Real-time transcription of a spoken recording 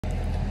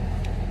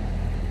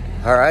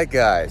All right,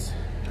 guys,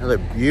 another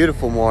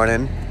beautiful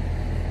morning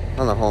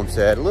on the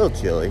homestead. A little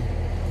chilly,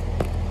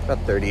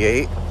 about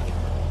 38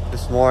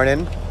 this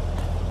morning.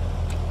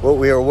 What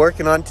we are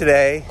working on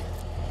today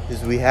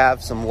is we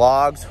have some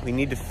logs. We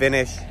need to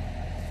finish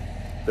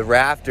the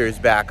rafters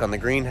back on the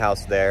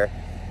greenhouse there.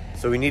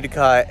 So we need to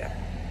cut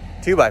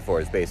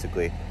 2x4s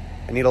basically.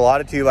 I need a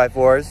lot of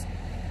 2x4s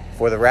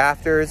for the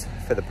rafters,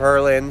 for the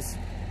purlins,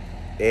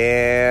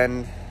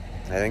 and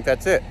I think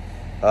that's it.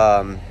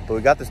 But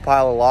we got this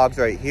pile of logs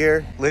right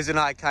here. Liz and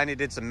I kind of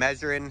did some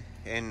measuring,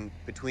 and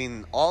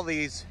between all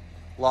these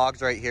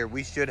logs right here,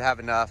 we should have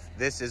enough.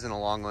 This isn't a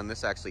long one.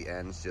 This actually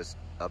ends just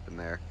up in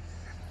there.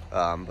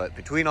 But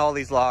between all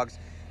these logs,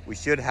 we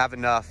should have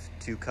enough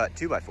to cut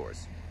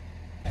 2x4s.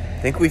 I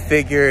think we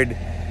figured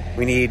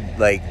we need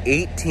like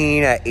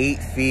 18 at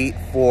 8 feet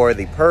for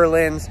the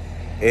purlins,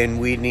 and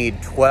we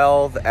need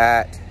 12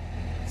 at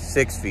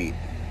 6 feet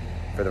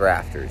for the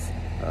rafters.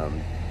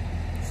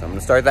 So I'm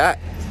gonna start that.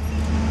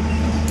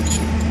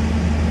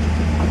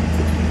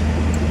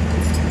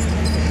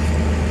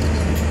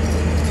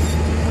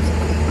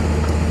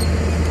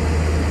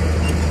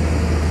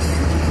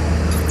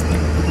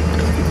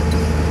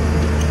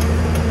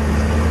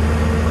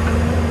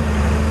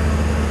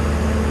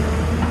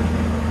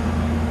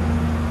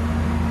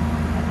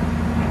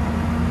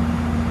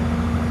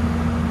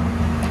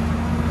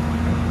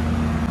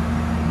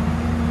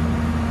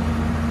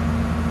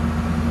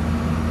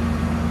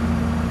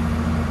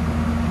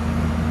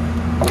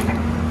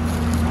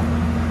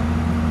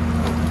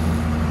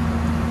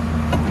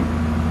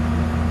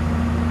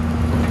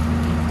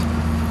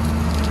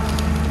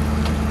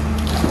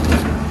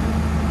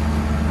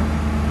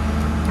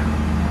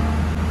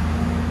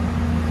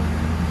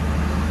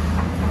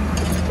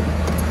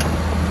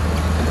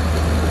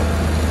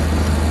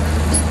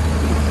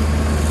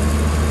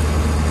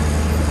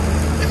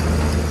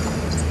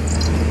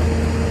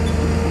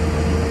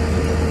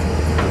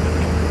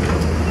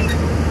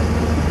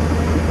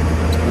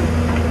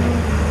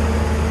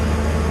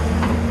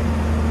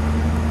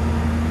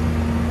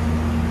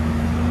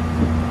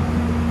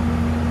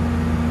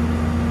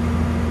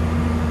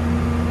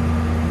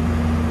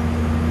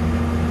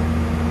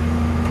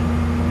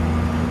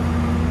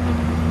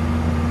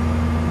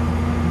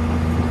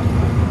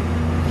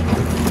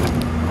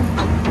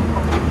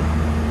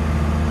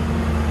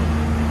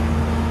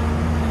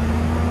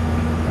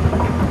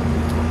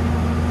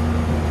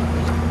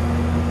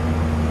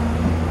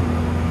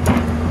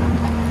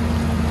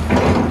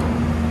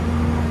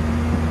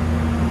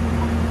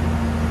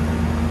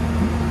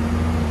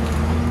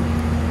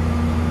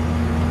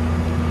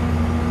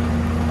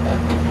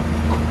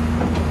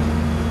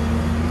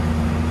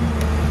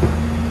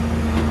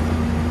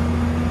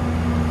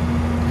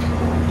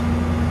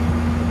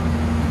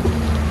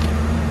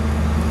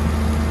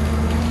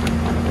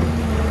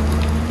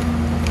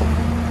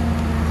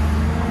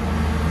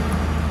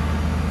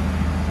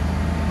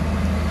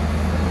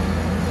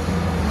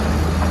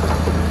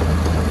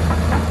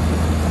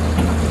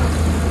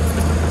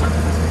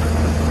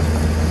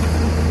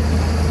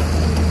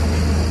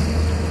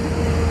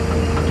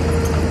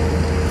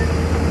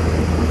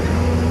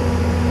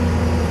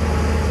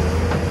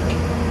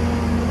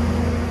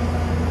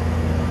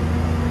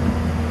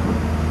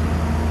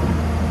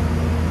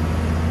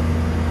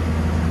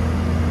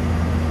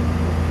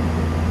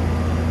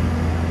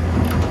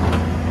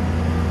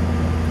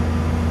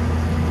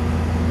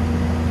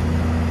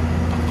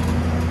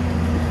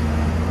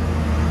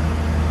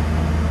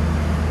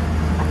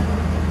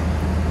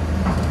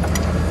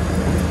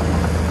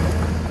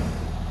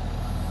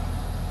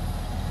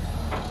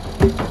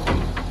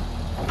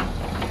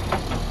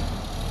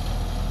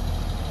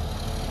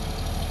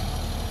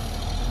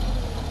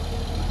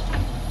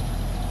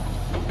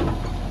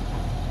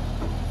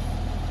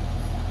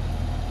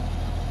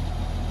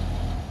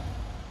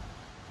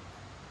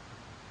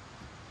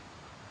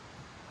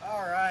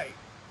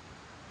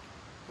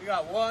 We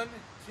got 1,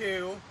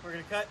 2, we're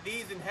gonna cut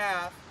these in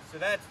half, so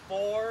that's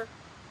 4,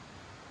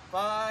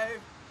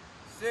 5,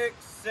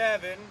 6,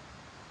 7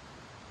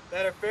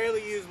 that are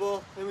fairly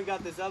usable. Then we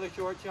got this other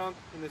short chunk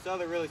and this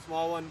other really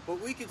small one,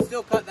 but we could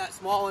still cut that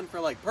small one for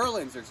like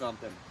purlins or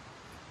something.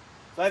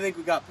 So I think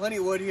we got plenty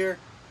of wood here.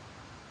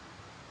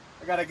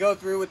 I gotta go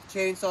through with the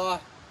chainsaw,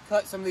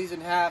 cut some of these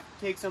in half,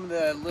 take some of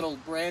the little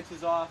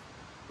branches off.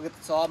 We'll get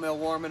the sawmill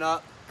warming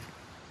up.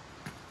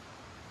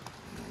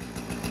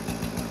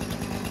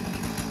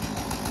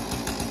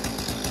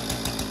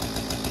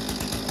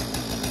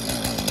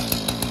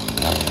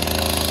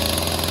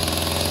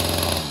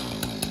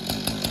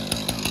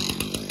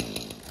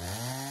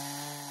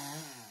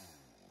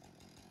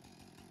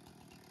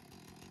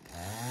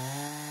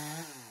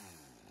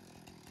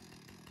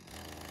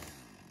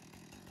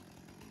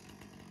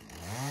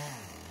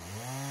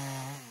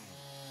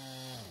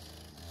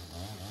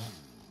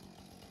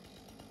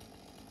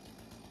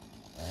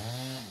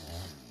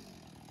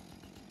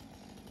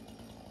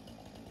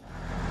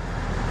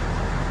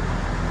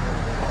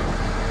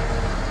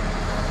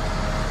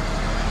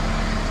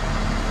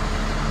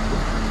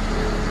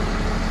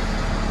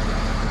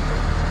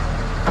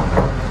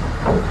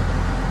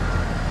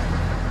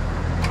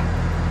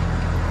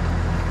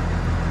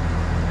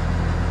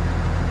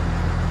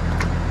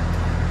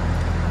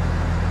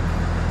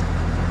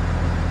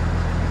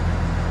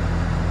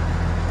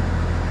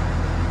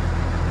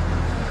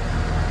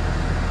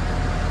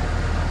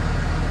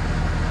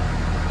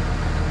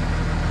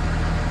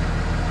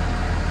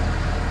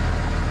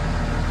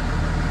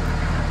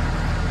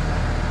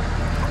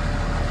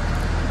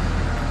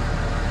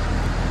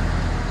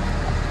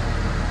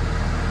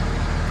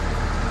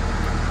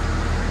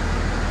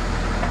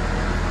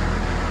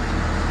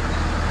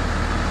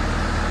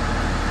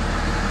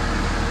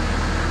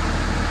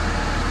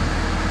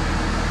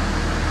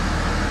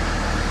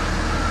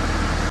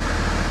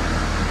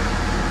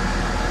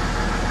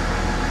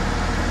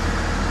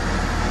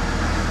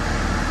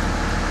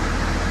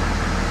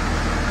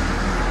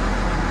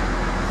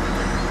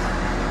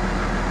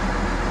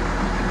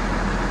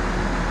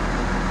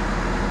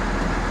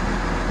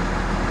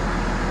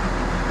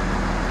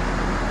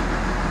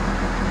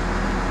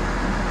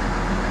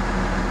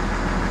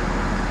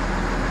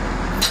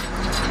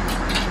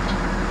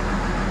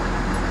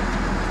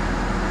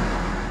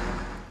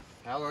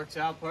 works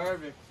out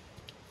perfect.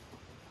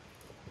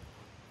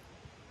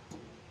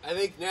 I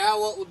think now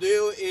what we'll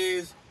do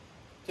is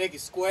take a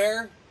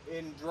square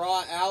and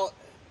draw out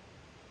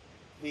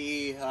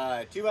the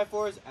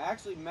 2x4s. I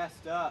actually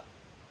messed up.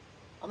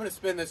 I'm going to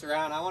spin this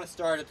around. I want to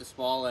start at the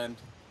small end.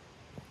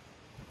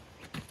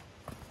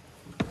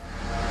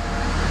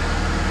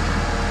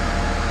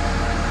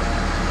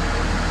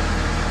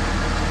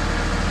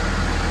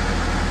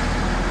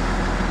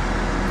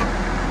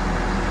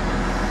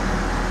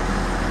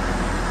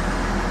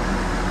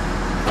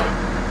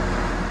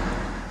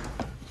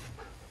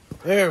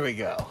 There we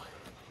go.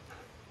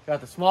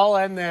 Got the small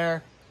end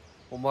there.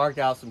 We'll mark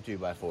out some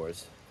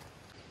 2x4s.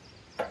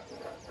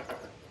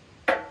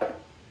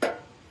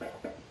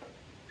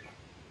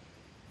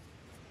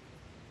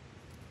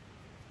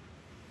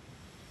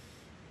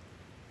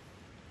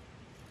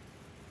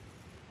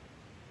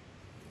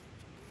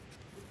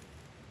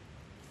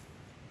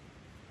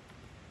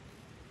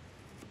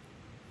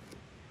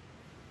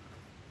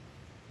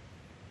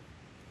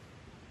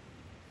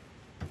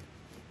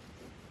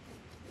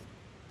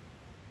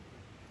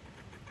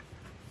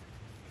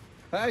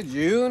 Hi,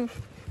 June.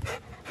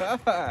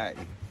 Hi.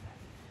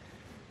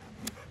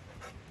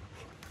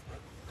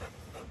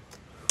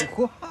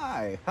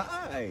 Hi.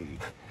 Hi.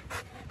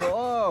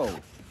 Hello.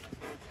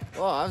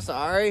 Oh, I'm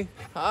sorry.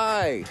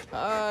 Hi.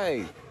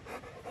 Hi.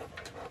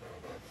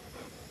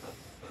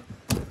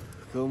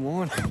 Good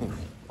morning.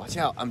 Watch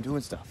out. I'm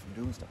doing stuff.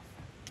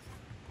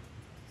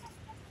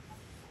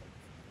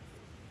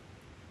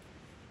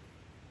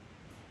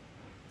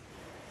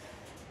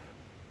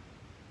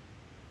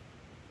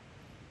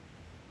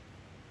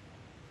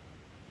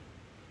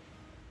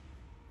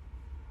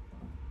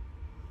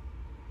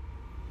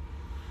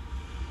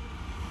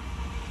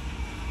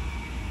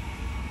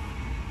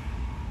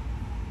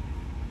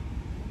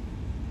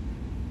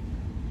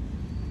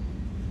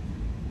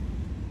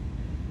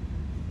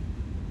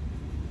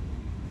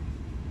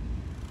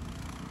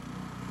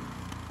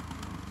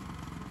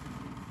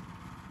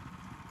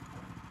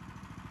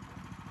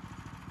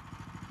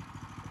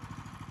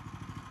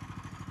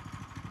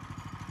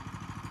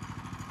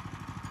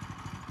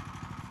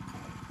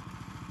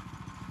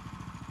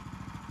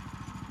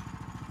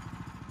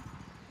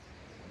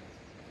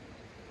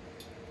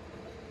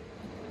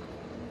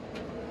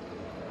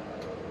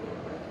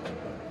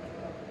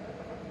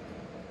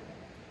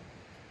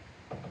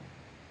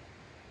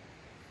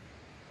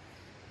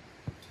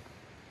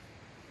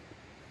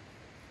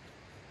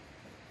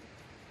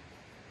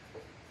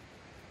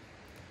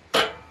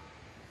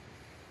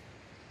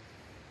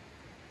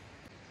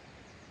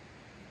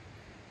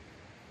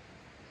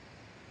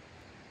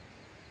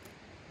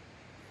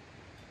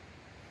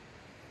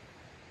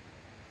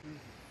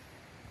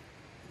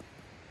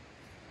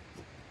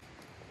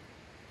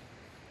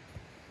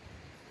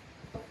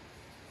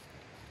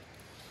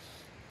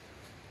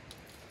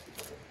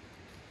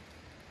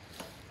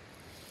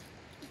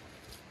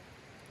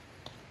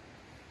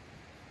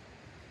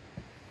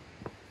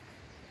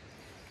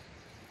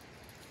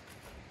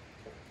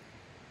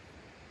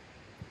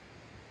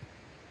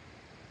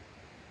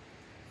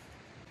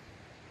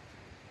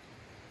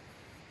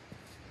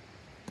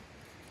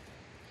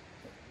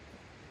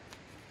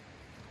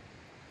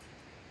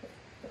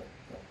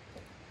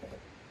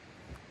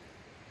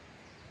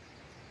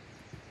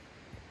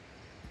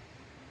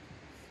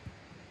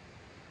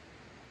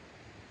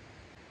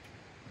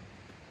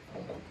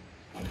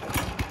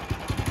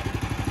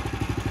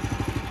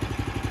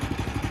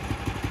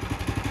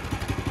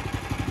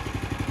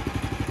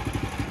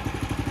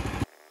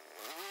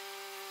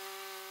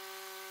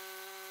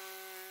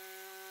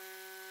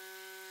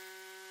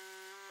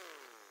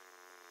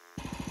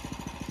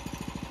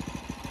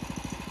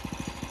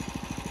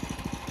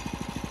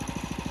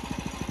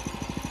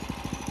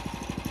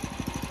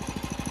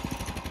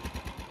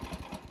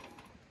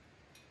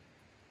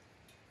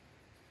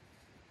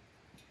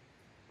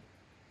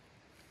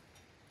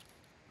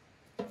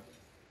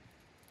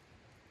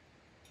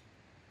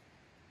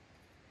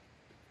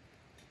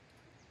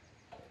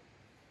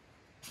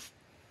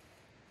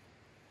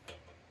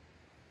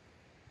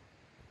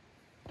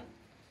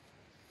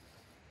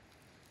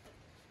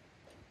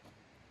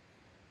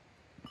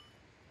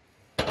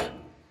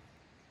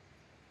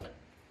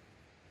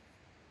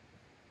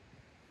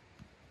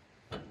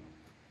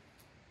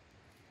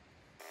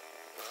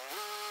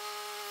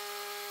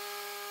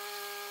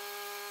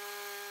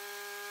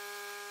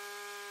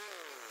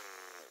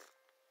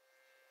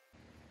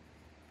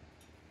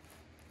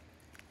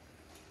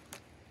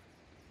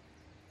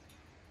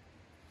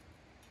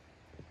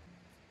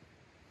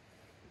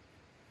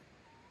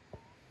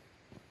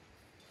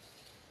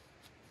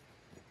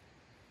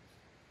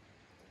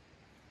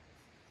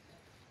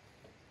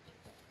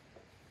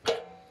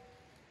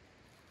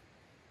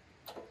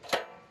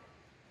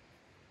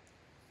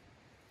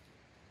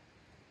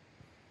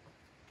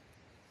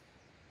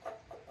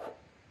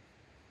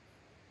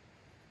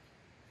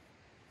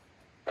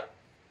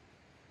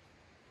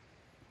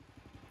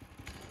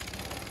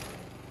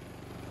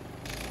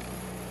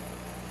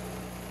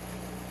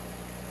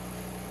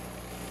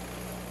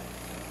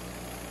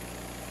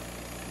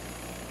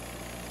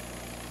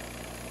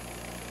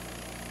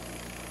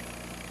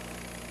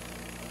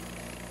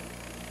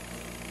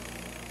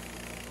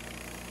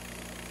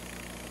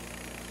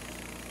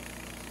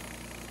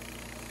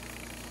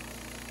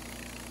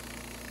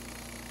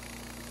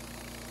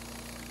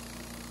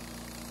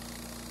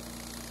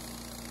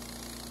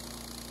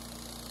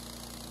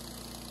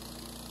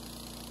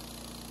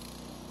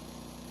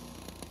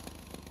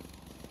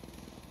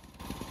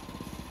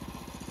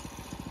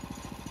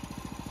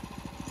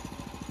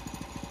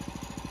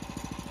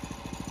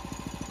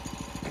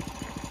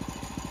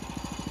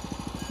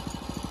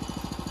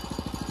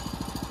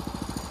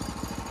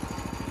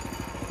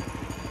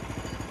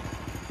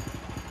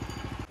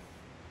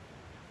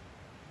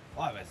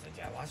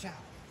 Watch out.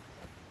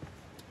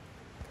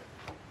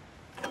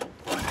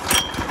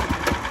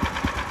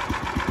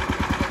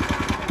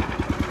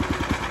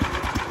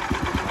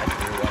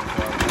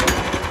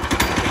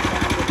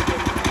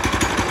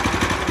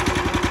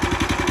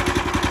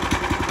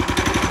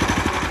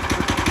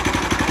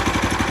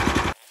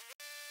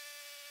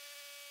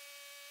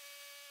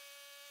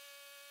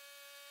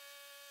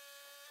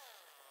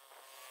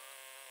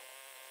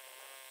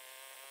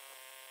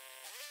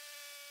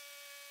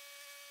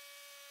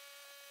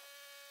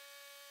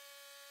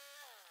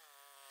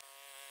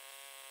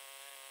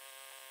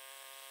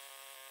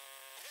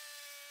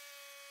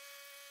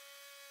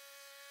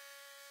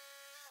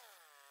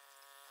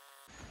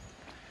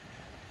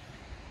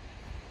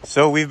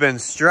 So we've been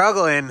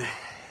struggling.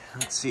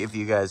 Let's see if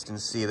you guys can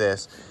see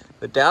this.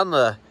 But down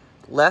the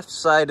left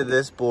side of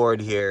this board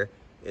here,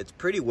 it's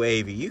pretty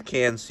wavy. You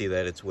can see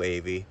that it's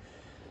wavy.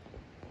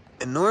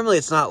 And normally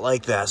it's not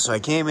like that. So I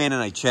came in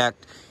and I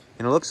checked,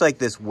 and it looks like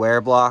this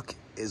wear block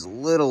is a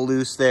little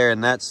loose there,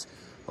 and that's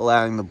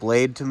allowing the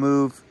blade to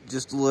move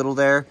just a little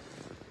there.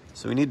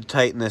 So we need to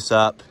tighten this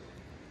up.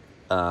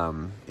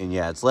 And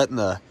yeah, it's letting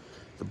the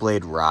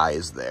blade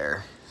rise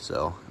there.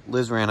 So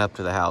Liz ran up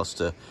to the house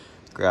to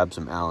grab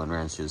some Allen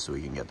wrenches so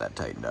we can get that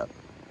tightened up.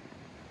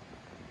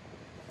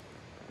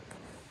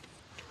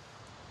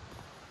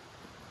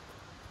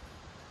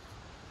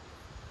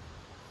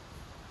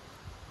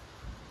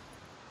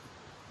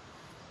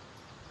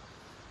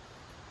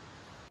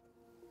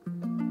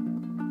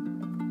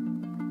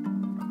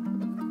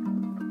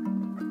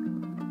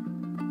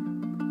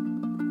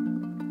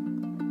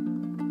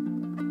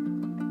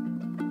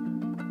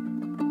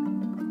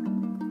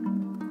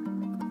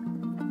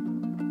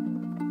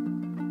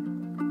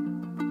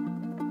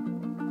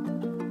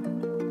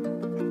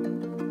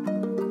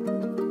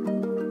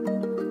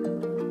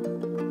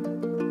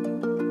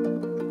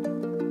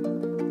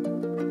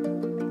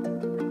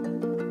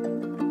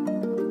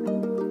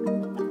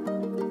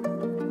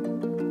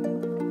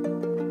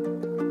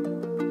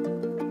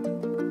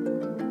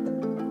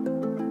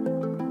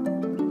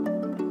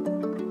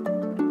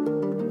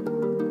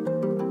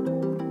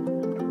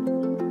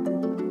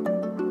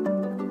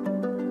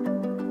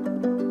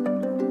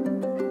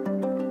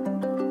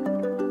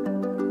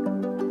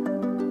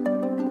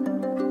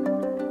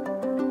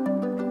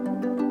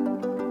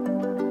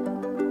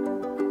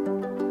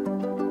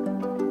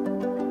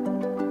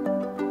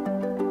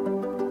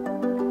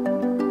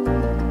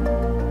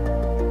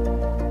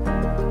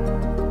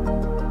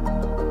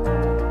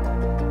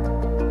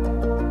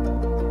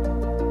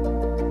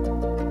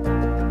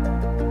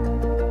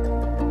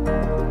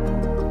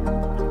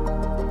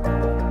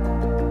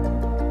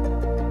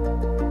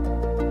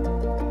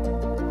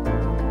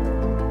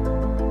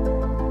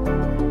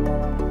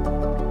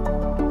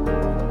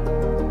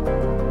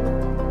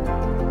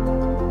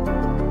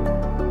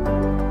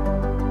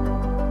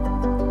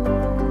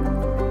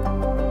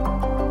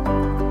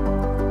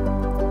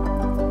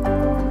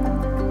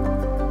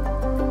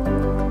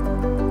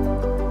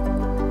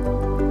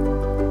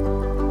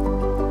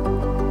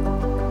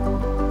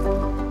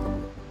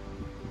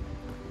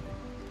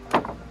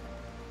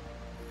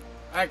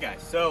 Alright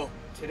guys, so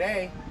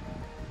today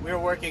we're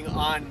working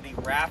on the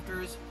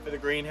rafters for the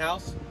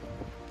greenhouse.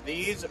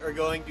 These are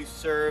going to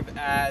serve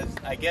as,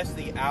 I guess,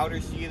 the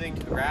outer sheathing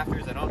to the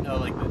rafters. I don't know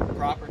like the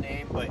proper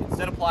name, but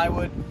instead of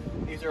plywood,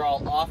 these are all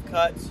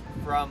offcuts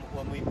from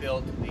when we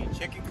built the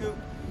chicken coop.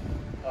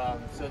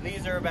 So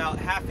these are about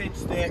 1/2 inch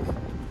thick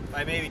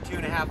by maybe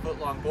 2.5 foot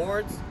long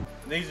boards.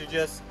 These are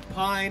just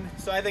pine,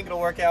 so I think it'll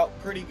work out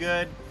pretty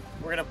good.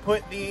 We're gonna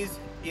put these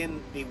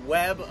in the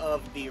web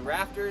of the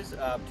rafters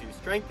to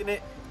strengthen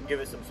it and give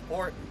it some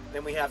support.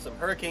 Then we have some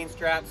hurricane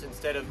straps.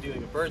 Instead of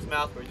doing a bird's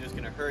mouth, we're just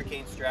gonna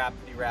hurricane strap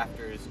the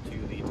rafters to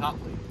the top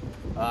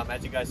plate.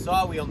 As you guys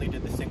saw, we only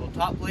did the single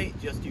top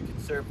plate just to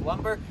conserve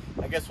lumber.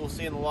 I guess we'll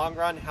see in the long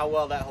run how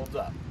well that holds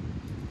up.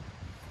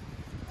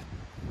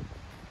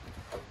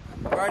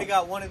 I've already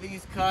got one of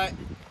these cut.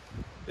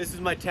 This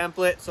is my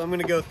template, so I'm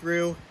gonna go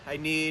through. I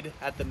need,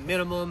 at the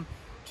minimum,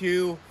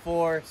 2,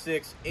 4,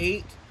 6,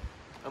 8.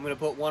 I'm gonna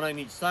put one on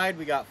each side.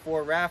 We got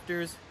 4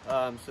 rafters,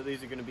 so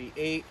these are gonna be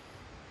 8.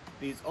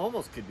 These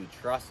almost could be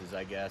trusses,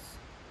 I guess.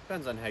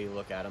 Depends on how you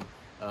look at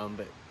them.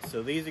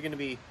 So these are gonna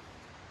be,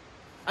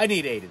 I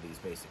need 8 of these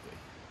basically.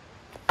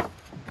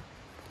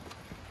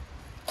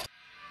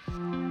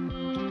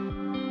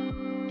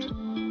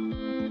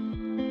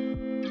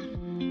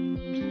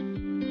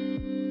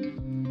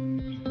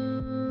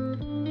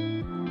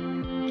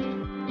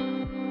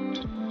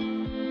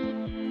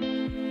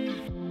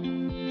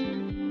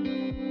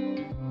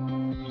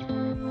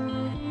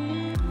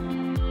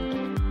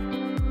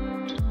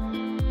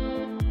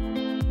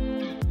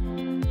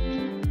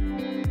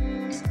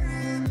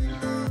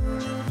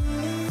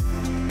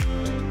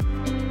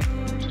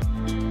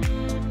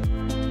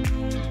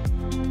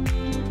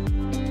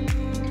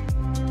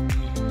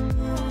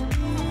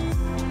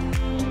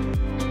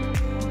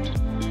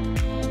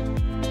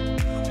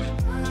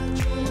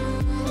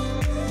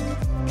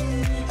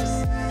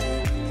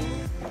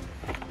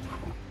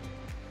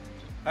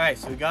 Alright,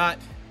 so we got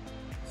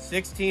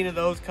 16 of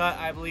those cut,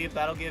 I believe.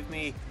 That'll give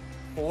me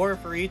 4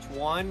 for each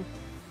one,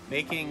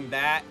 making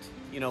that,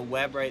 you know,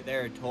 web right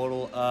there a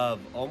total of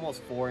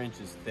almost 4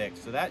 inches thick.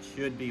 So that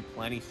should be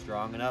plenty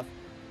strong enough.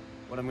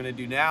 What I'm gonna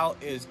do now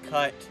is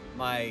cut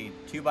my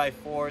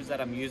 2x4s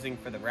that I'm using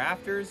for the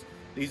rafters.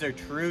 These are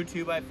true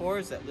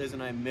 2x4s that Liz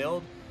and I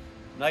milled,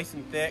 nice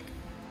and thick.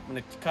 I'm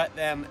gonna cut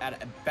them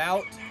at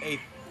about a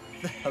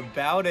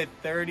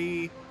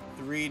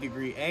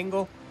 33-degree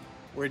angle.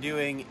 We're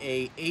doing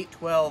a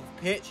 8/12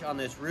 pitch on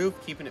this roof,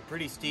 keeping it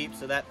pretty steep,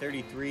 so that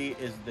 33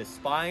 is the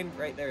spine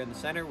right there in the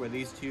center where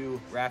these two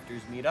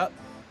rafters meet up.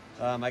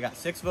 I got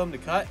 6 of them to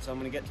cut, so I'm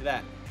gonna get to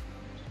that.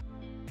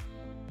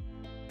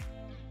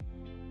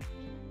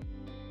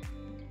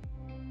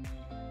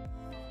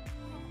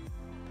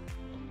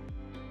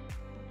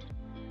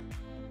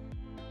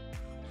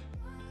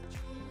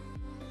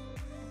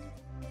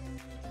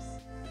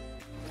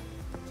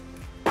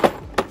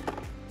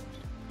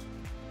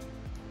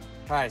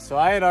 All right, so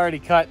I had already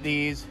cut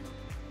these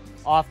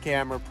off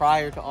camera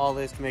prior to all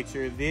this to make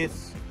sure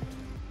this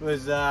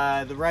was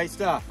the right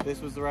stuff. This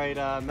was the right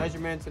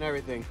measurements and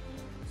everything.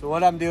 So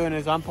what I'm doing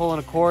is I'm pulling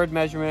a cord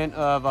measurement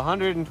of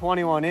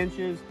 121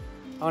 inches.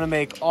 I'm gonna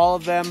make all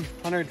of them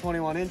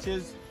 121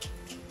 inches.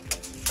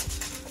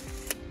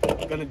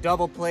 I'm gonna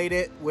double plate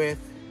it with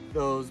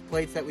those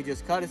plates that we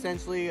just cut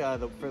essentially,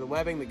 for the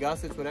webbing, the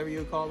gussets, whatever you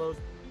would call those.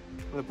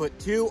 I'm gonna put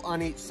 2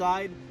 on each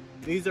side.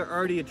 These are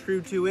already a true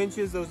 2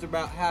 inches. Those are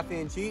about 1/2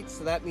 inch each.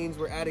 So that means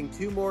we're adding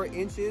 2 more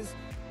inches.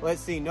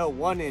 Let's see, no,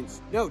 1 inch,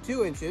 no,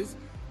 2 inches,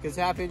 because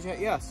 1/2 inch,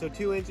 yeah, so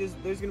 2 inches.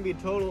 There's gonna be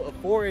a total of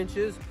 4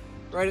 inches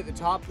right at the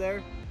top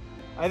there.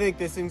 I think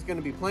this thing's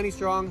gonna be plenty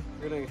strong.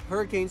 We're gonna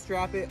hurricane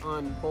strap it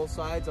on both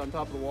sides on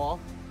top of the wall.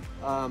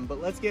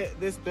 But let's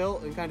get this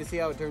built and kind of see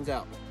how it turns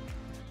out.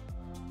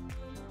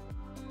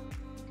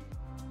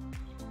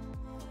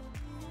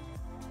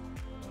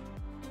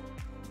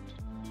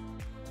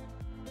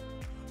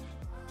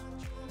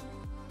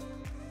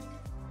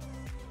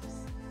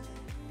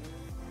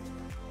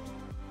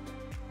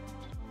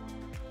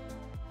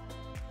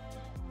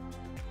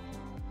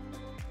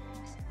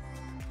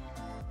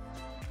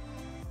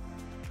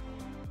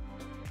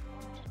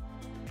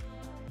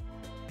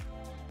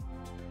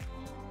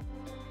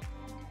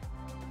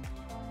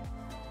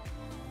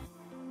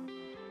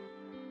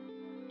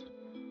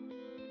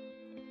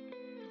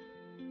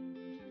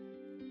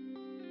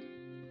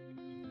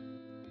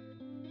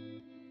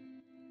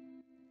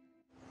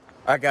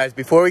 All right, guys,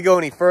 before we go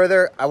any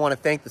further, I want to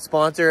thank the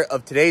sponsor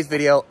of today's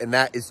video, and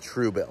that is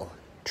Truebill.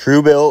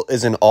 Truebill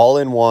is an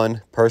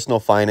all-in-one personal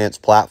finance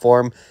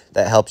platform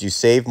that helps you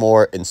save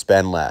more and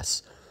spend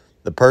less.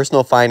 The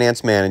Personal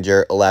Finance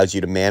Manager allows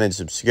you to manage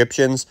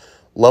subscriptions,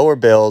 lower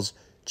bills,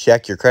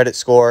 check your credit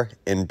score,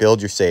 and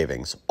build your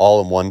savings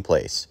all in one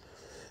place.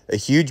 A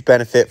huge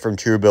benefit from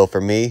Truebill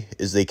for me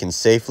is they can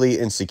safely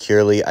and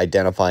securely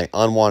identify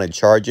unwanted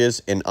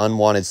charges and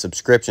unwanted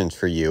subscriptions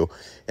for you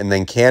and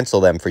then cancel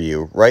them for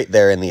you right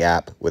there in the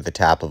app with a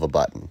tap of a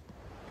button.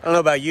 I don't know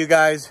about you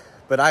guys,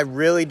 but I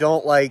really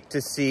don't like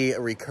to see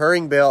a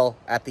recurring bill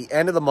at the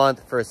end of the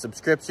month for a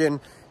subscription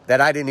that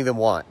I didn't even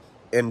want,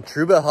 and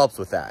Truebill helps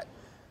with that.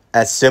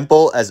 As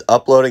simple as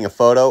uploading a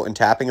photo and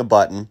tapping a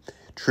button,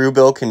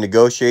 Truebill can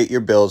negotiate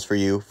your bills for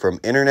you, from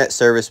internet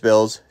service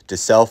bills to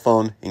cell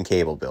phone and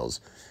cable bills.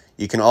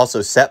 You can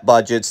also set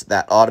budgets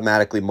that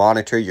automatically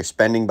monitor your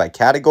spending by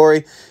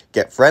category,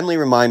 get friendly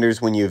reminders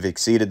when you've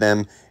exceeded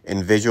them,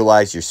 and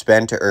visualize your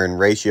spend to earn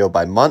ratio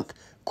by month,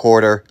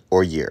 quarter,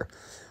 or year.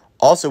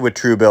 Also with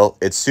Truebill,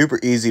 it's super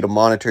easy to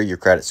monitor your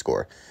credit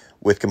score.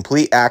 With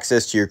complete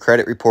access to your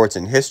credit reports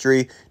and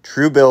history,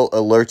 Truebill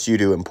alerts you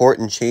to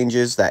important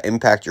changes that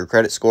impact your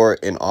credit score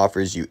and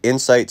offers you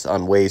insights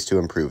on ways to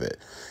improve it.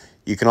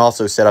 You can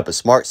also set up a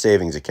smart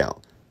savings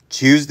account.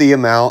 Choose the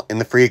amount and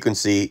the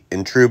frequency,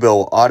 and Truebill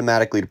will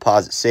automatically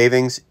deposit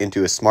savings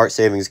into a smart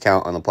savings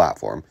account on the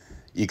platform.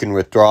 You can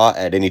withdraw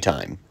at any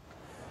time.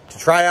 To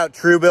try out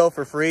Truebill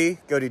for free,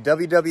 go to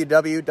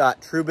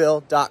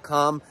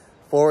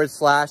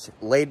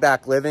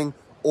www.truebill.com/laidbackliving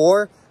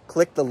or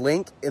click the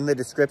link in the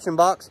description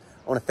box.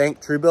 I want to thank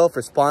Truebill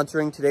for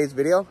sponsoring today's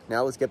video.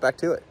 Now let's get back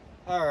to it.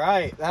 All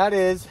right, that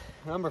is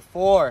number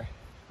 4.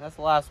 That's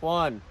the last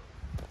one.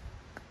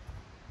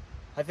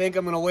 I think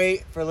I'm gonna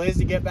wait for Liz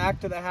to get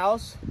back to the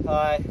house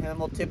and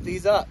we'll tip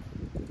these up.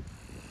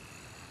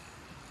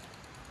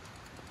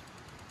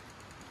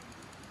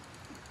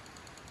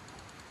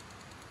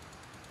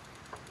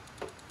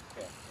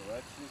 Okay, so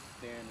let's just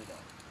stand it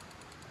up.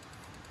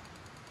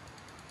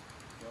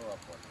 Go up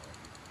one more.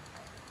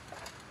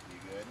 You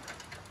good?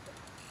 Okay.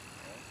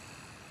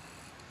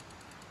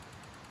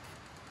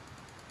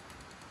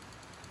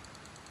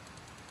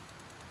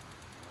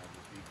 Now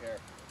just be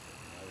careful.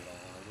 Now we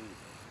don't want to lose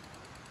it.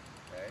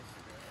 Okay, so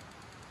go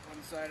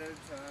one side at a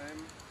time.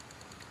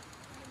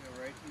 I'm gonna go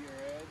right to your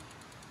edge.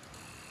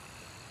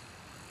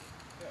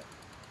 Good.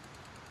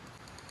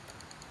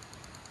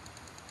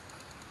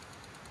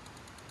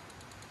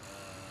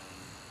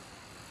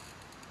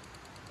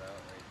 About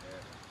right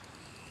there.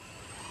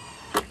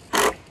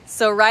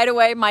 So right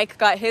away, Mike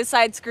got his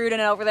side screwed in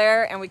over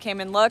there, and we came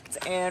and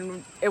looked,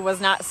 and it was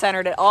not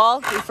centered at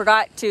all. We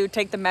forgot to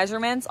take the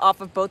measurements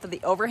off of both of the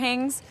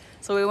overhangs.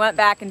 So we went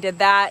back and did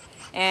that,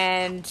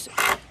 and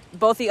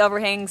both the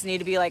overhangs need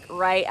to be like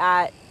right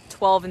at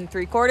 12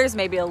 3/4,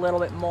 maybe a little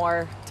bit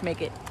more to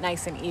make it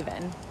nice and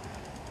even.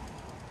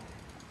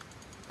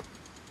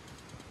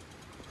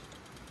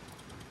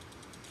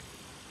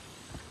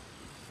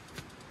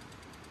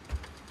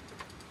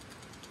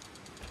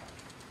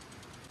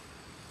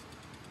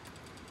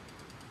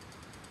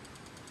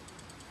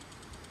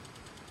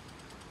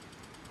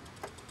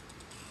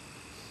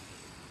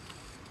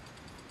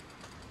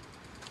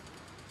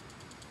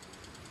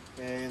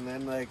 Okay, and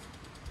then like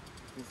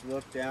just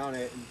look down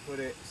it and put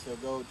it, so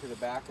go to the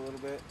back a little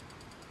bit.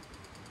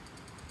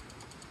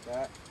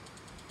 That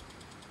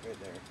right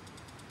there.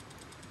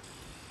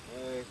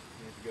 Okay, you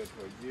have to go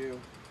towards you.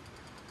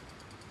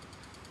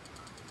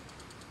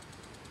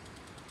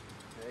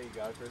 Okay, you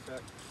got it for a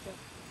sec?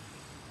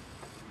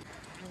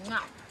 Okay.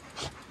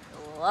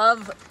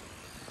 Love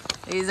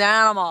these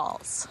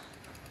animals.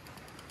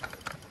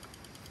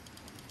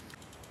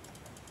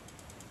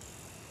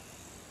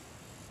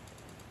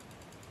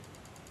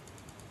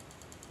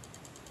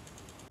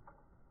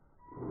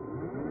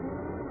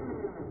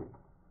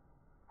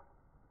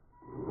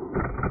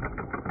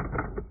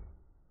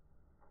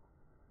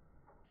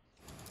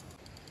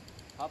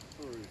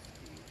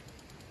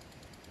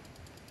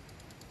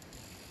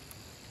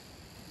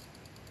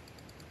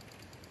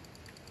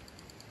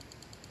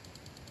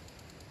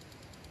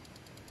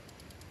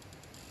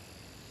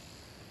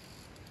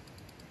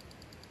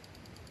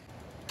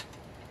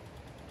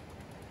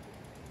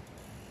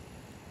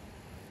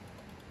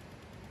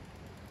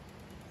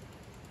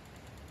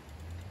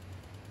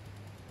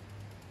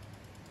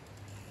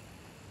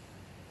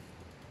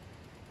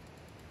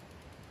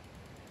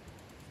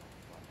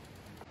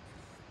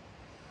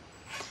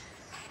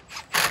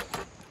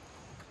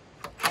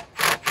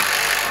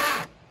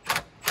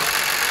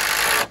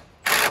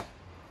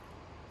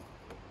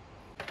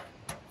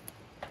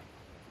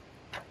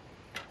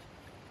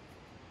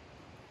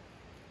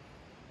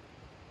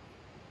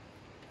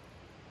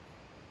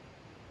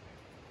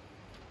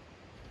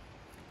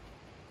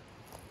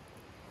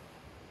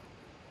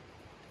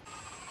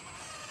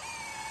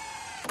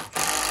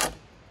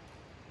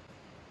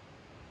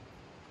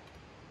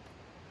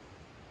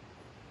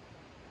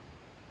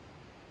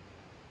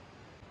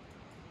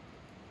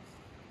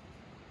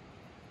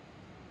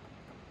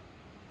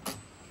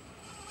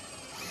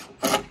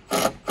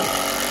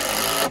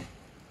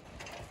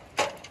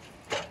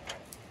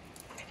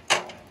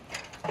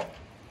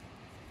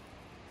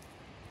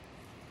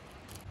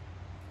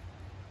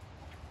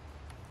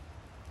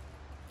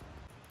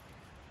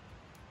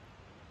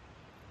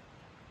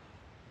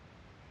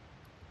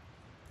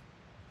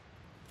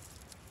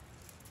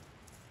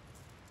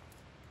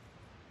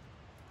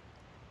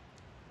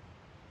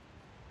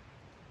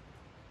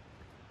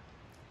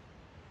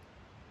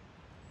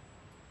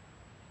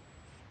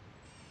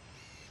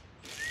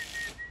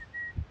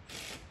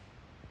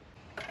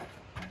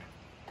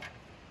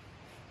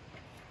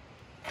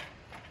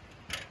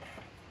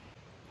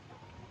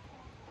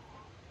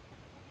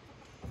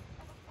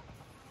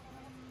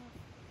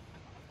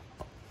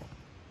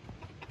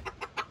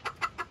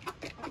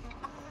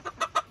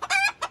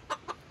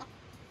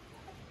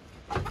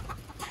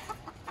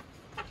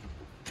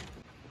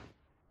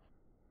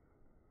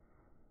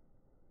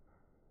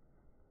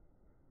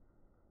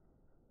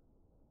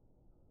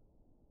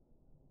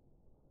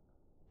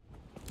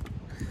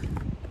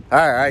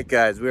 All right,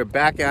 guys, we're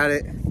back at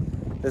it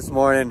this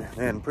morning,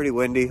 and pretty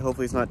windy.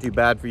 Hopefully it's not too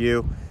bad for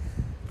you.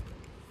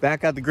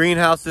 Back at the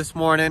greenhouse this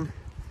morning.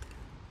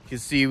 You can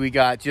see we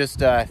got just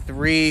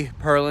 3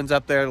 purlins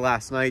up there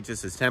last night,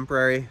 just as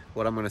temporary.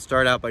 What I'm gonna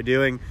start out by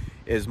doing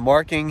is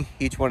marking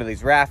each one of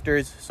these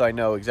rafters so I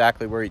know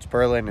exactly where each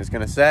purlin is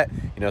gonna set,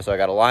 so I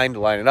got a line to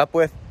line it up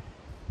with.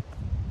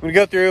 I'm gonna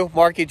go through,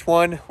 mark each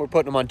one. We're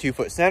putting them on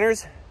 2-foot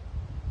centers.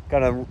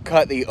 Gonna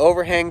cut the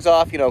overhangs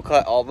off,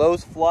 cut all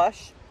those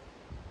flush,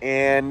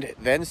 and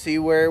then see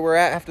where we're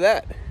at after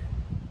that.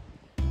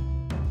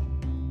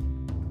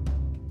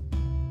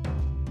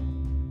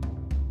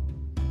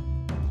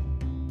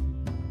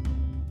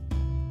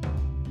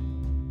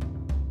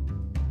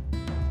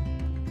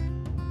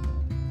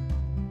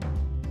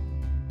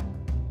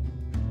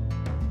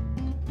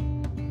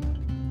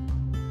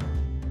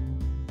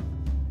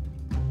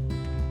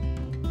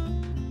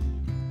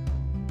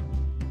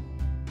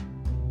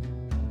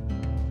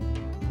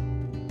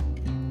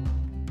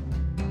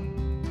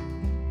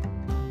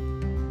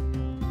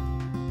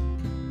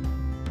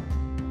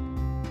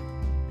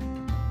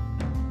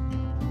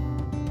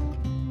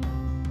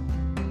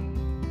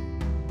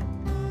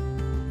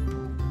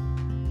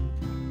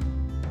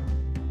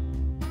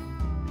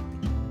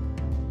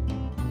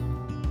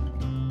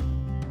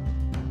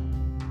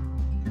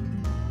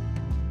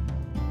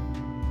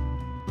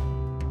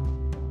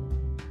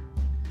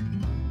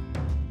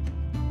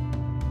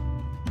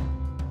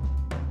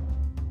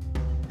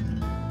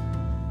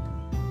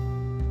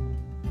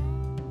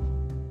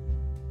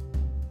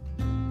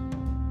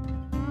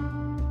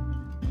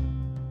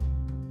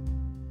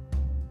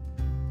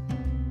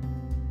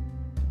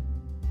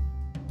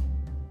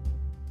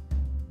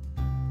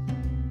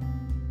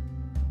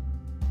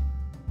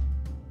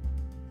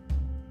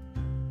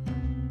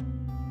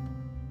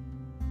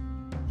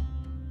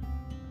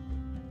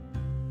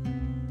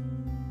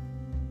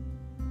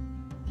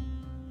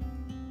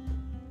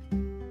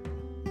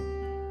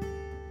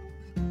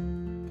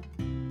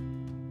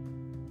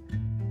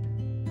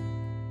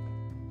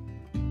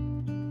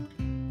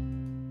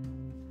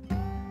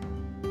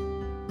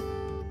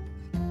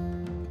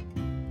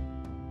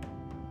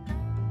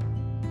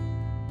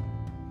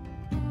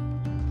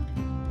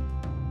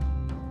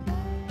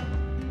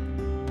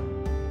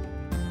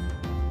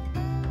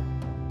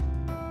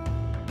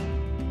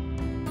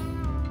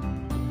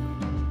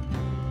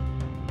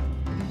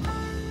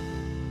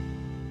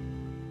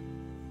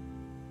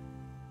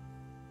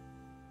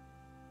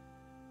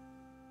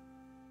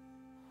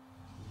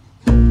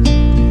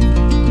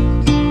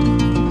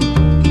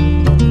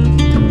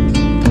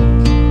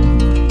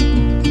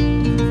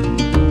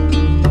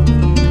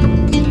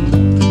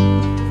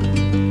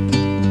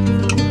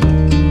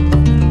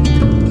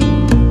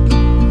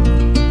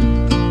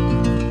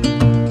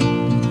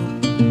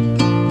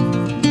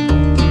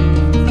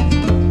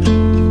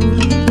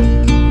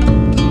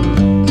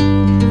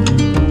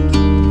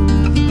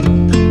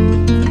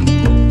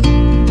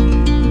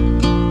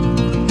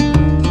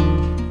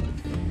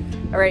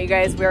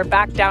 guys, we are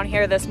back down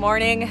here this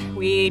morning.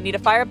 We need to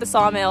fire up the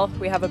sawmill.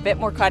 We have a bit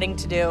more cutting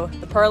to do.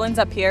 The purlins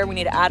up here, we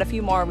need to add a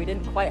few more. We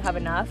didn't quite have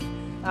enough.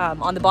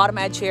 On the bottom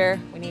edge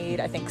here, we need,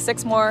 I think,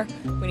 6 more.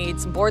 We need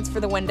some boards for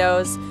the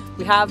windows.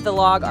 We have the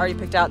log already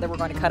picked out that we're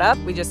going to cut up.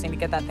 We just need to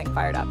get that thing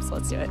fired up, so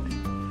let's do it.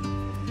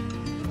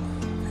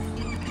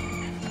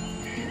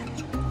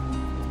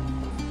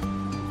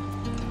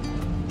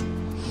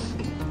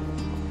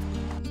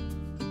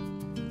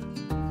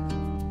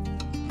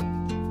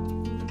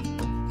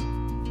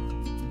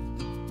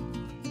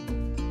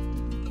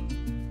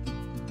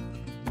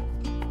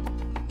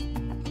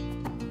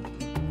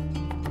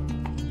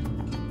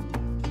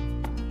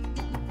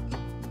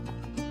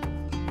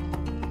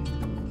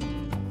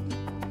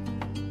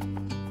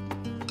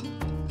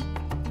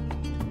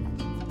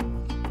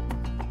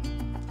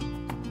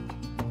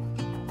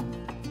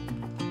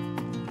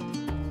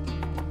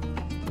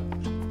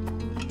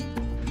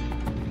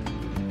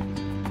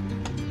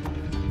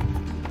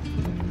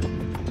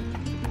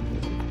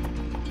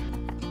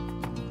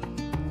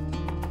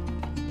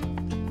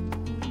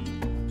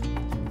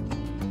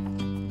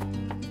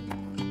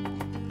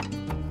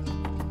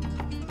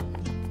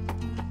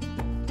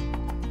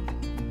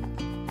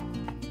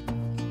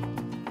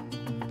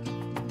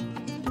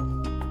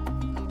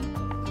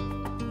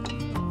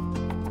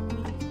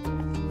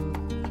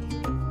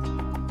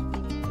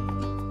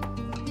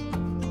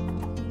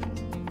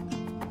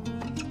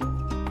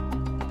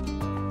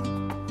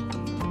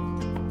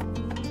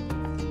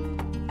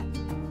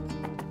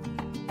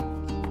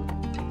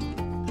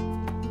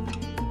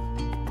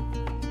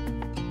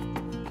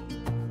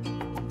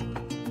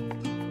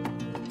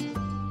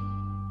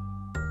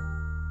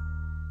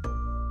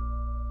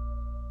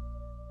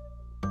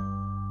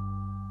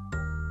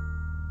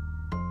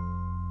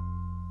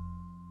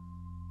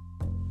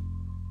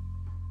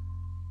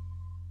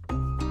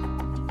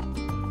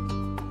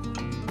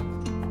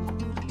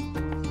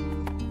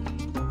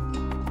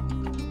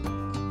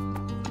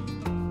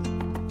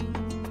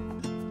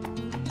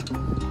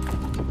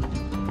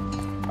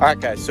 All right,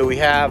 guys, so we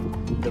have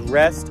the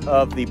rest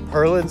of the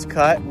purlins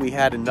cut. We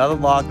had another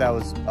log that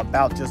was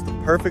about just the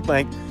perfect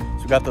length.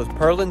 So we got those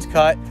purlins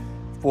cut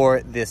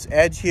for this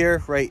edge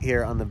here, right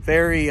here on the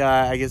very,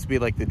 I guess it'd be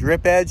like the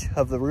drip edge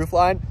of the roof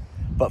line.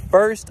 But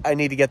first, I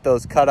need to get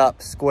those cut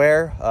up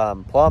square,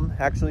 plumb,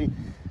 actually.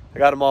 I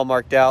got them all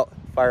marked out.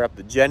 Fire up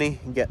the Jenny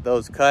and get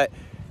those cut.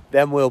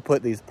 Then we'll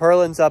put these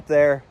purlins up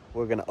there.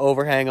 We're gonna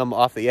overhang them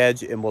off the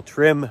edge and we'll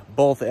trim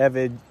both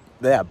edges.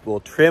 Yeah, we'll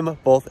trim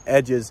both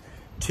edges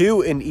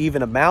to an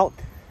even amount,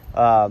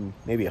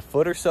 maybe a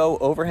foot or so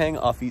overhang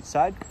off each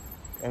side.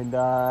 And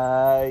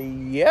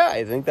yeah,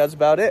 I think that's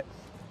about it.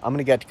 I'm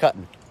gonna get to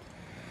cutting.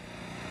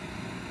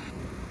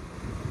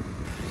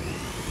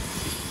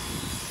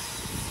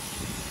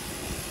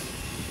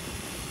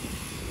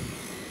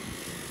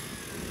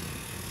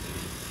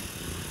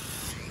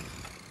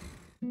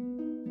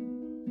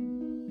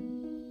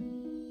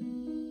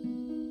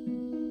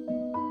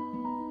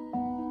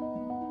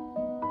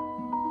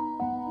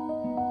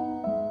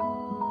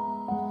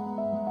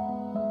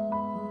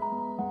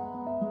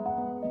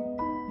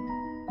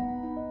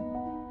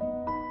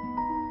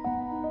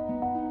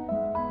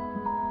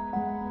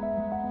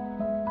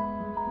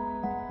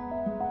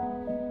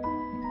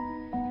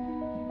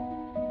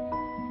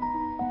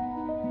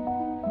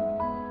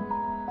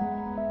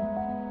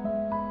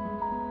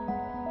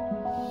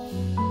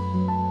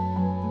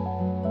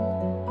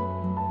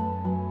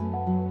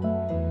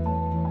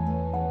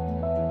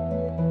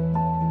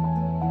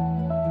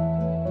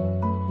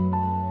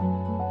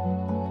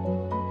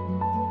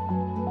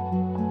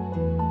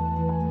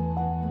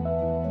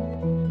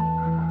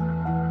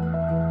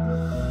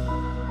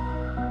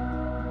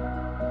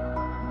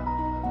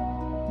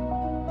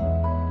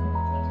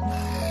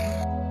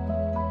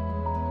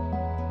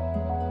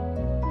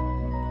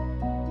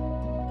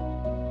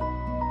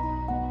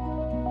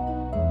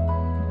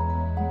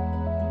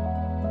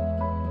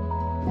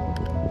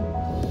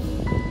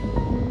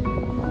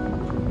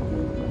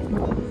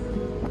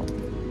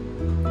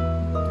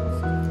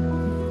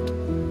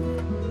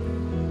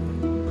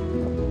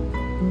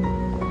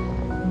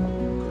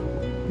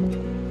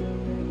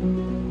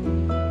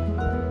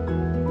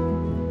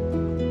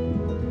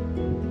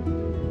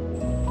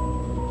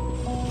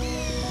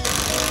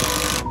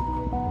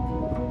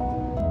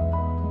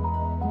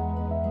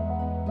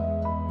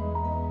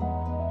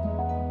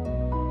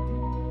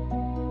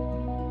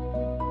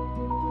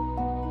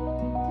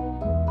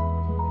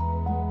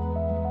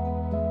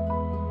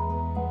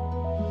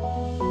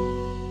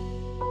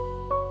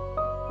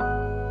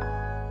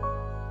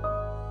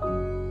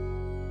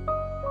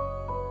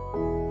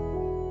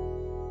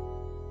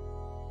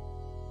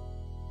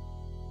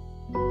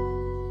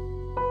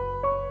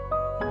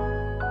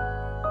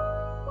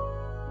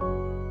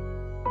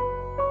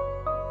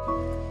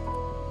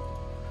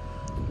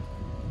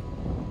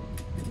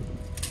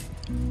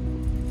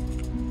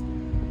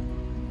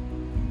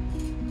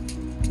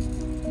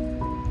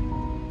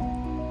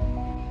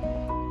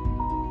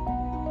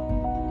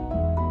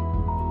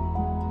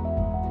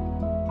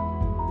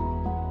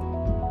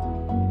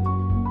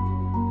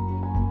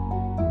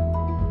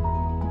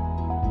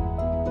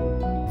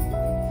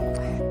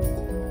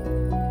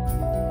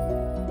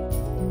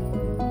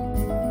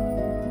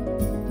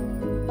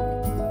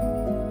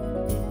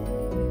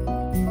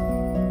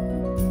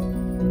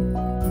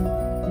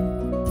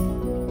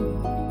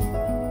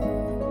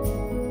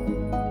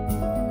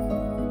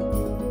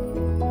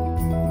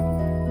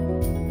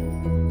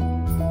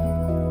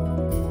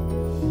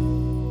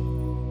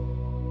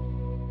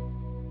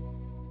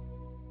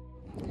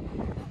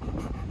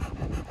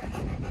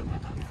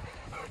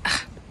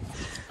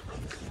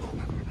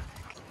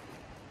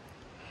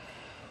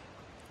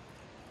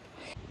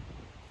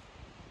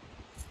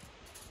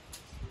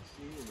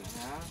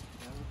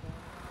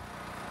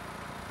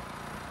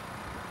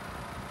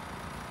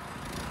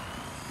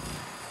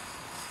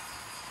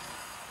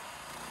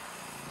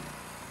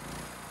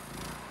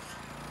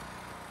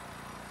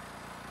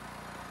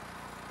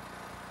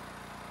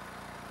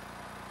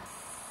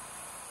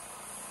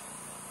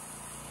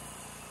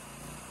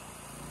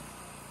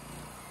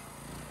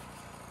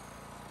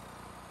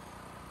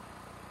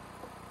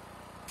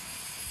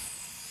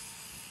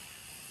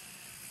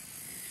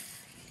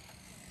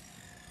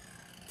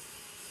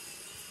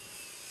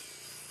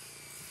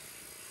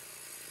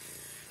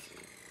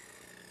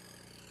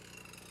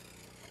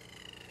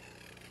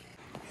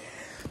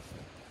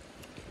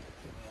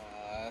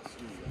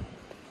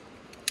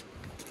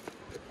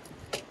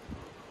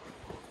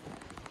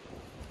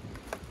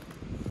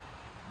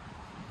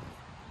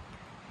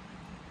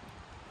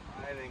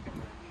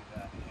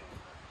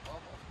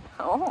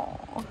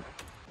 Oh.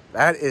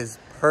 That is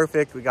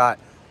perfect. We got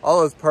all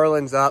those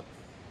purlins up,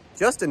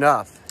 just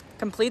enough.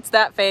 Completes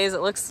that phase.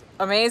 It looks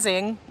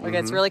amazing. Like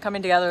it's really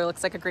coming together. It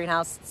looks like a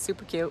greenhouse. It's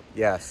super cute.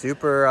 Yeah,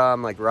 super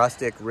like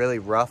rustic, really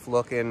rough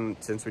looking,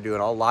 since we're doing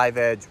all live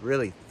edge,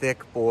 really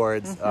thick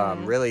boards,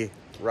 really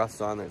rough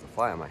sun. There's a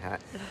fly on my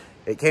hat.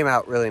 It came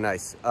out really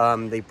nice.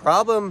 The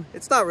problem,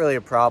 it's not really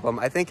a problem.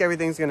 I think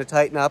everything's gonna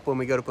tighten up when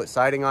we go to put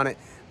siding on it,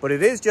 but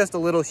it is just a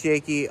little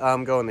shaky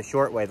going the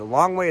short way. The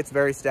long way, it's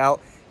very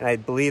stout, and I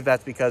believe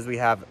that's because we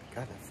have,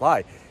 God, that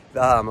fly,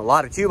 a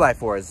lot of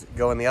 2x4s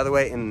going the other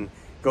way, and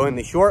going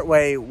the short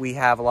way, we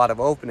have a lot of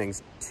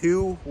openings,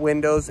 2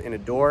 windows and a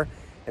door.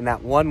 And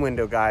that one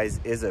window, guys,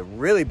 is a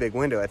really big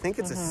window. I think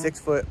it's a 6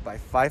 foot by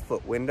 5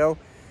 foot window.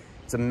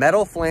 It's a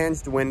metal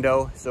flanged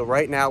window. So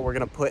right now we're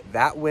gonna put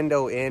that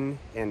window in,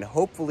 and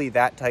hopefully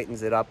that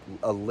tightens it up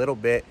a little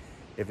bit.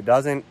 If it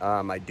doesn't,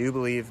 I do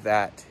believe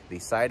that the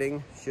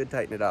siding should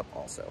tighten it up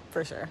also.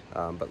 For sure.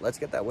 But let's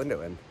get that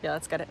window in. Yeah,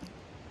 let's get it.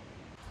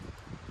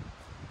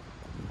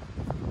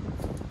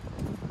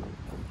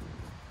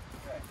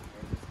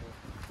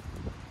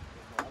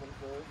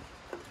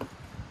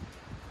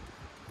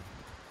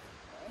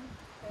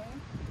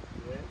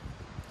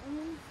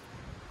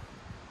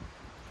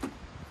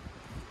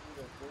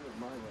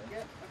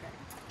 Yep, okay.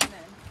 And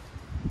then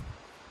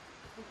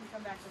we can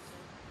come back this way.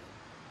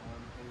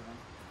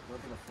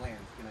 Look at the flange.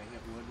 Can I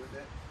hit wood with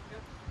it?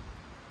 Yep.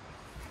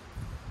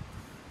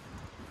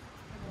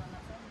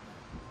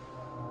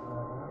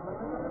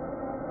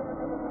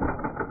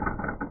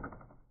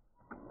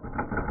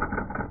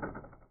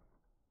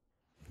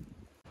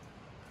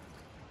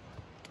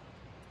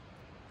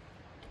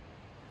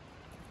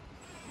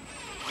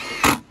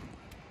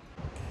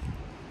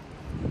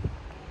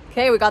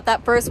 Okay, we got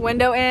that first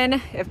window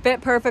in. It fit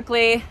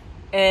perfectly.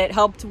 It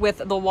helped with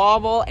the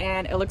wobble,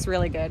 and it looks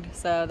really good.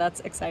 So that's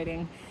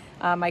exciting.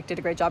 Mike did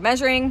a great job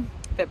measuring,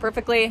 fit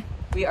perfectly.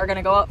 We are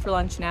gonna go out for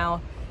lunch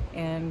now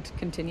and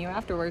continue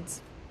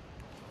afterwards.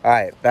 All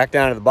right, back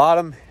down to the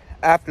bottom.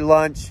 After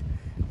lunch,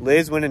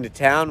 Liz went into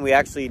town. We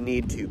actually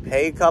need to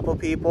pay a couple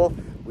people.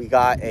 We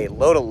got a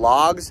load of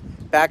logs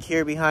back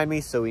here behind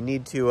me, so we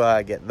need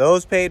to get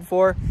those paid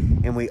for.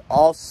 And we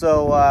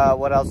also,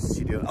 what else is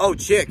she doing? Oh,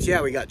 chicks.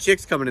 Yeah, we got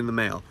chicks coming in the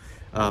mail.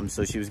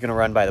 So she was gonna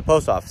run by the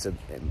post office and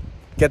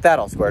get that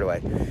all squared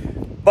away.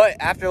 But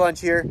after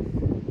lunch here,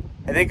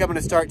 I think I'm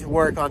gonna start to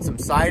work on some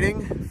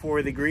siding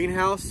for the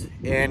greenhouse.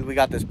 And we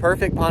got this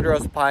perfect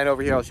ponderosa pine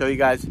over here. I'll show you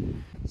guys.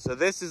 So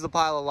this is the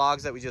pile of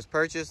logs that we just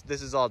purchased.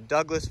 This is all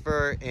Douglas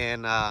fir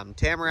and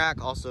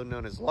tamarack, also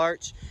known as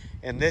larch.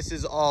 And this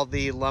is all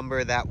the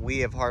lumber that we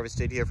have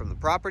harvested here from the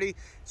property.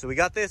 So we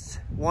got this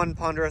one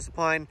ponderosa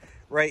pine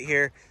right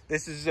here.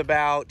 This is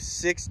about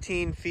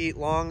 16 feet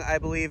long, I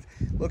believe.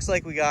 Looks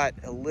like we got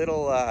a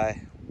little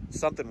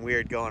something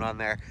weird going on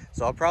there.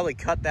 So I'll probably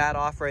cut that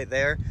off right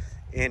there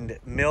and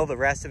mill the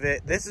rest of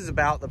it. This is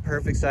about the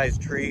perfect size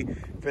tree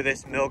for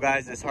this mill,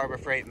 guys, this Harbor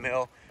Freight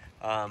mill.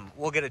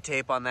 We'll get a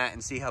tape on that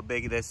and see how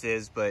big this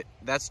is, but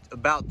that's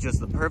about just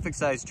the perfect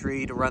size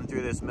tree to run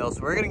through this mill.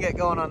 So we're gonna get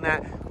going on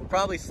that. We'll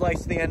probably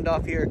slice the end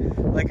off here,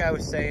 like I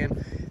was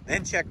saying.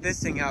 Then check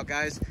this thing out,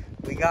 guys.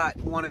 We got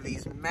one of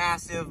these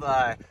massive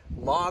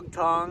log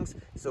tongs.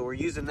 So we're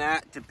using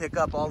that to pick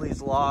up all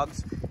these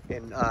logs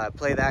and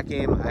play that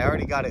game. I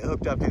already got it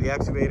hooked up to the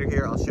excavator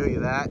here. I'll show you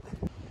that.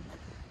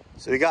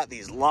 So we got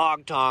these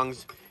log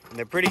tongs, and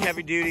they're pretty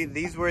heavy duty.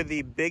 These were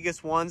the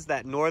biggest ones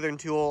that Northern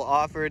Tool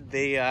offered.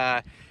 They,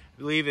 I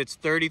believe it's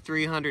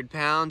 3,300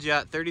 pounds.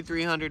 Yeah,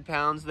 3,300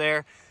 pounds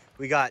there.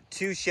 We got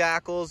 2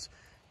 shackles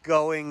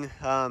going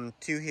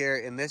to here,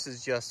 and this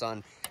is just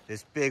on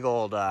this big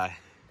old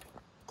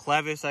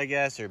clevis, I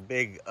guess, or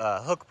big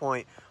hook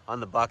point on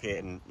the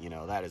bucket. And you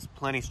know, that is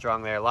plenty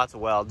strong there, lots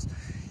of welds.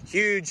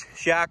 Huge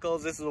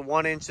shackles. This is a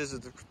 1 inch, this is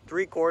a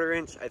 3/4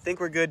 inch. I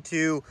think we're good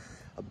to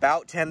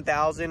about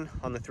 10,000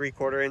 on the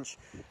 3/4 inch.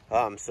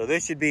 So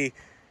this should be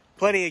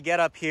plenty of get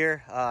up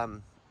here.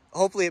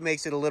 Hopefully it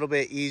makes it a little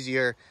bit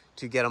easier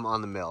to get them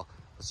on the mill.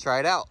 Let's try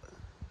it out.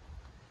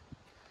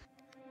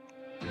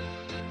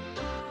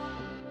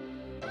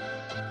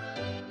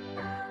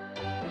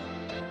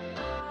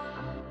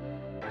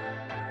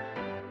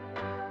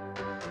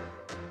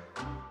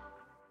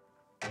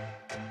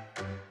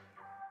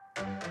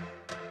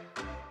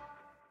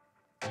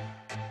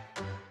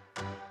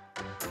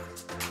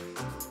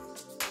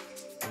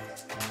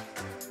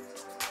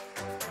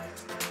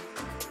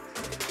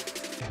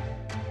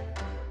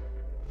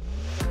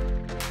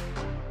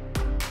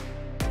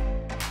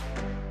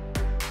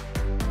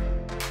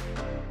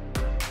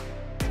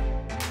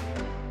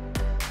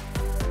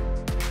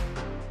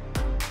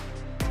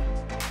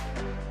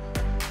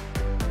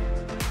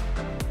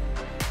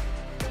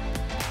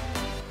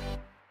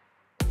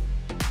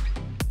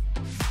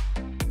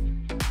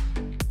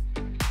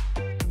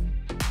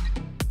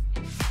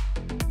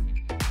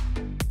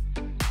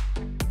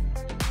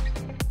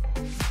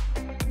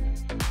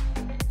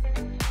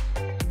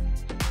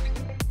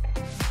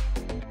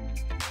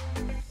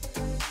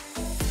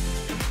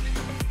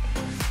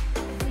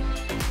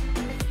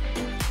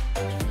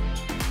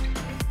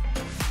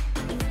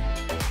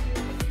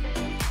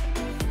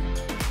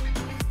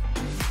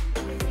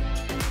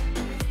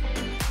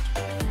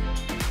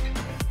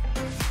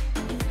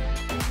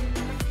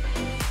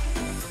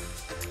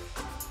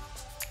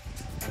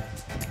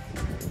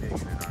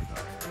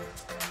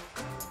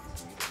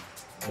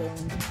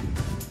 soon.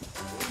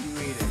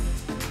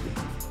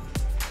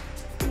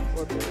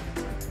 What are you eating?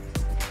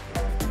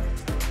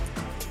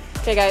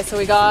 Okay guys, so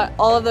we got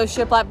all of those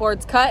shiplap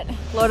boards cut,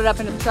 loaded up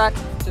into the truck,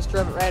 just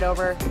drove it right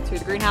over to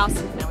the greenhouse.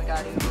 Now we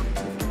got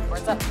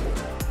boards up.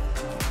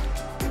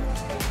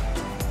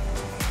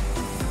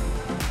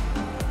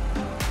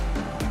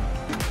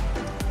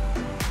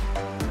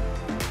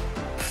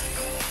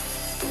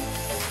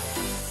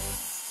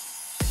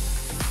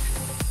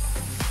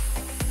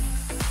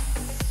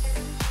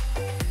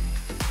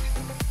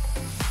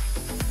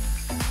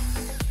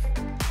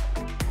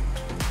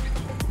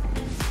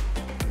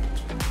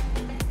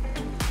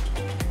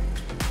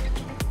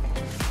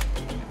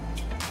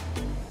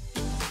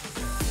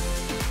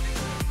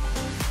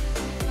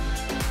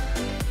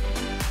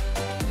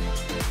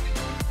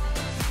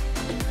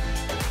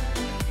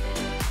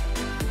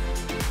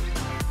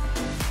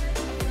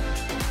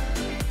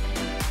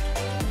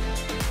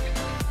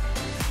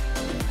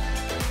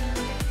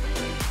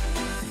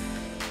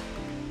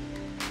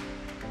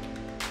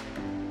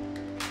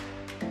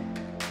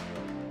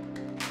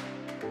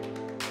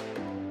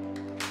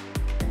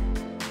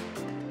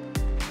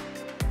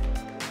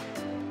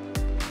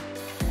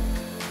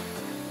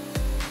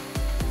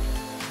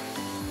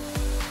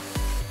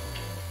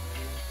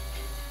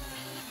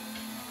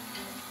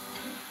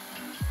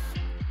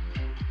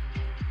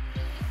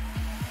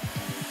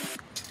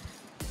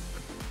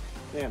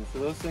 Damn, so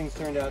those things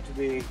turned out to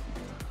be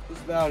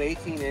just about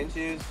 18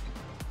 inches.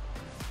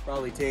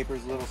 Probably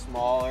tapers a little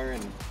smaller,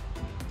 and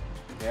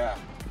yeah,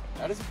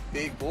 that is a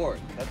big board.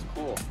 That's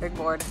cool. Big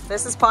board.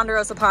 This is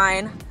ponderosa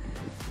pine.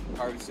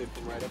 Harvested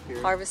from right up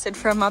here. Harvested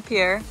from up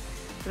here.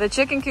 The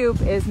chicken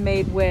coop is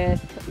made with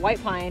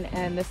white pine,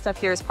 and this stuff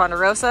here is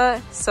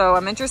ponderosa. So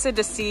I'm interested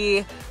to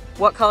see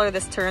what color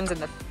this turns in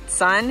the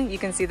sun. You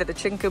can see that the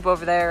chicken coop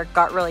over there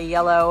got really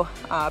yellow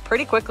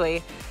pretty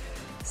quickly.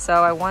 So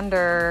I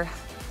wonder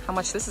how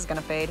much this is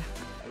gonna fade.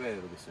 I bet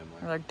it'll be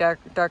similar. Or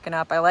darken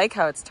up. I like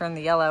how it's turned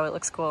the yellow. It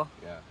looks cool.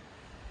 Yeah.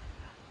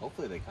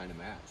 Hopefully they kind of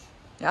match.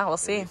 Yeah, we'll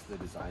see. At least the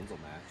designs will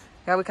match.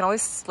 Yeah, we can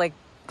always like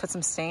put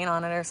some stain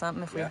on it or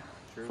something if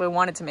we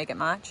wanted to make it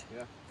match.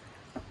 Yeah.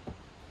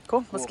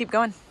 Cool. Let's keep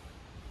going.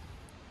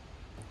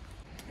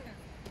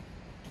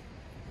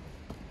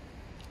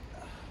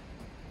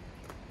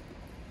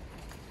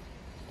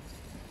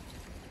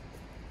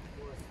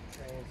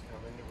 Trains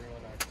coming to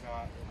ruin our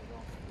shot when we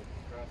don't have the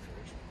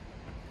compressors.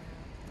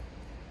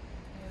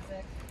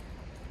 Music.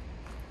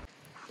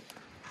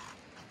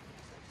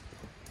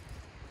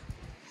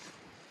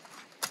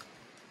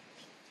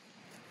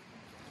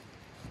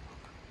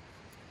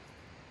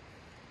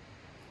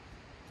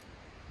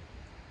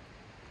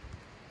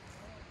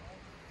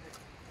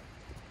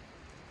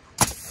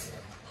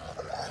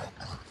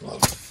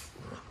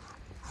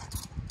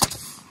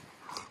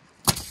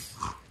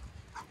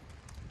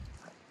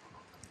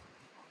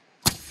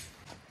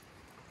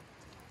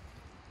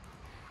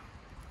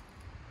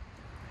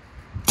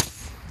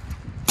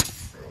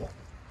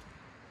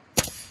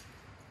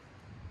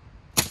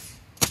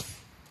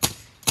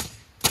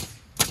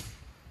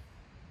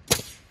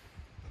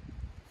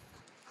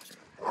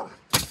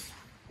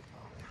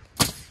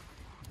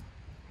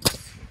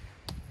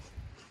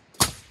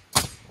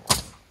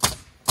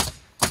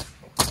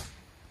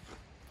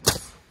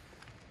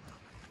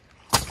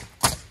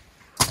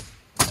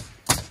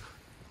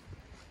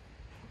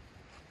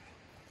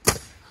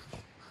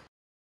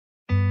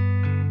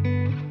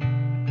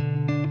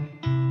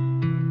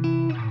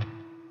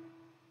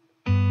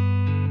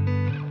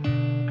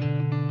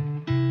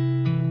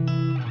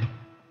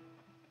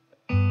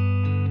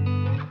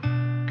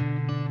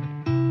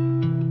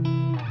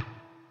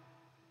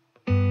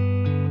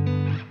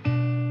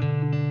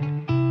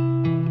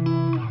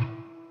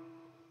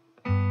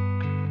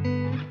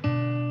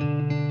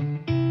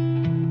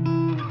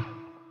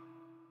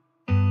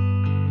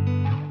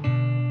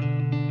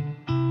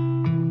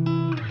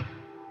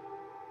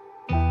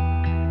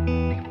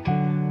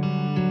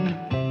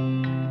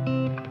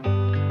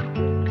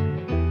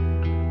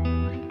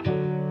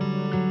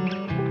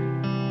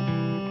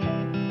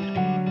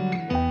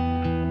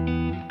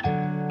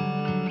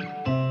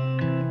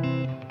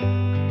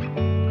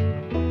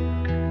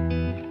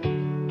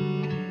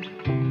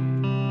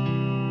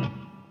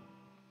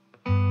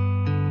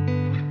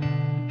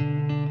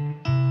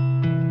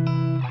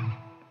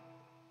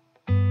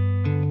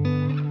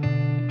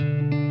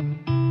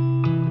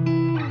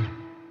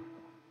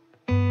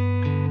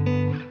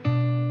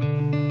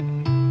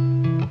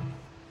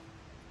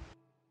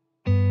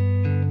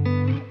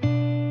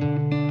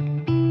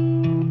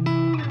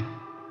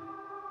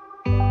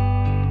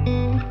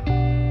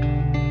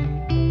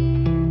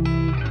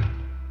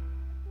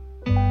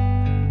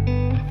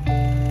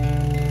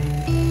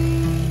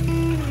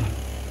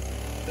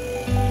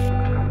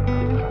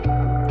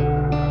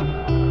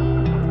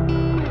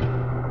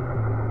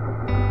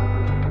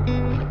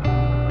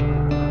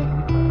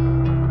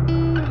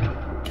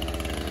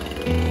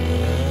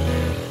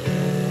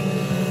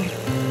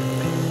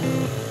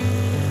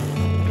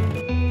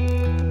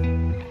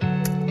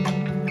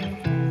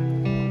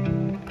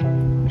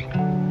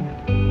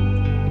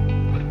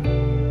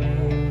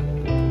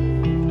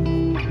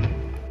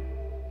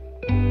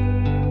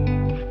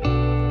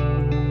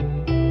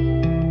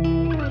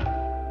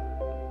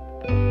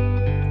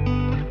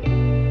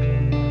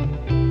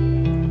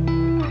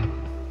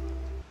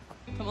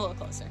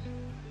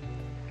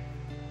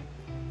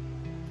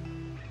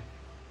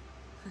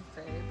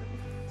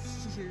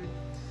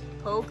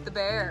 to poke the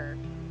bear.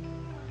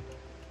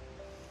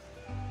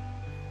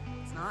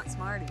 It's not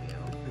smart of you.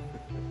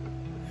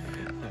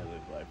 I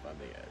live life on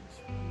the edge.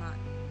 I'm not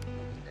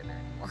making dinner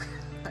anymore.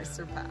 I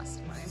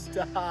surpassed mine.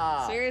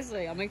 Stop.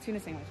 Seriously, I'll make tuna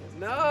sandwiches.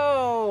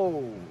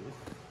 No.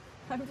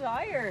 I'm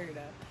tired.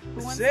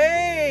 Who wants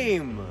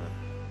Same.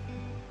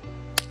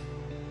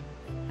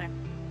 Hi.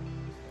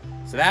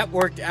 So that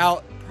worked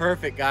out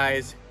perfect,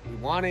 guys. We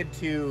wanted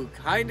to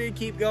kind of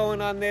keep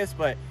going on this,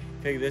 but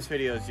I figured this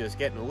video is just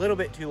getting a little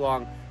bit too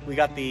long. We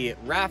got the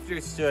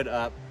rafters stood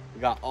up,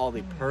 we got all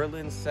the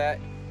purlins set,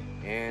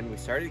 and we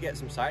started to get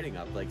some siding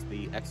up, like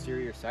the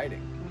exterior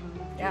siding.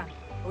 Yeah,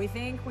 we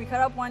think we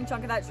cut up one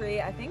chunk of that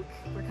tree. I think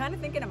we're kind of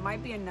thinking it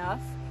might be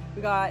enough.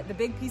 We got the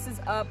big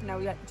pieces up. Now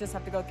we just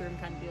have to go through and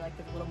kind of do like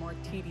the little more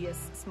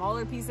tedious,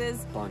 smaller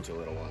pieces. Bunch of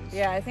little ones.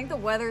 Yeah, I think the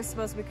weather's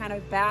supposed to be kind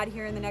of bad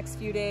here in the next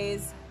few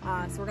days.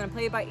 So we're gonna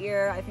play it by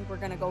ear. I think we're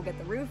gonna go get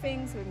the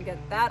roofing so we can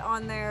get that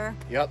on there.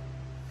 Yep.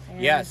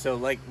 And yeah, so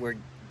like we're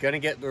gonna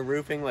get the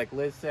roofing like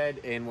Liz said,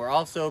 and we're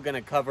also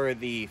gonna cover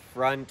the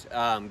front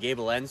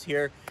gable ends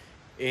here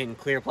in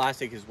clear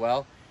plastic as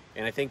well.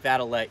 And I think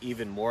that'll let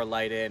even more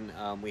light in.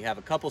 We have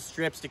a couple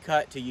strips to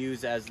cut to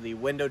use as the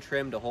window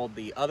trim to hold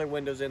the other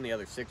windows in, the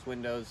other 6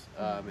 windows.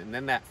 And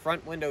then that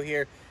front window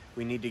here,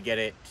 we need to get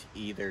it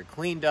either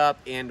cleaned up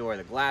and or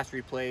the glass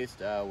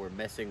replaced. We're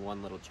missing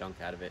one little chunk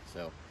out of it,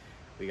 so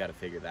we got to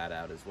figure that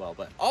out as well.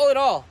 But all in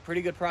all,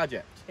 pretty good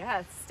project.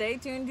 Yeah, stay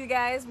tuned, you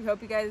guys. We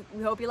hope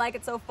you like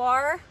it so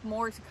far.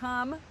 More to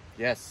come.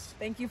 Yes.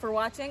 Thank you for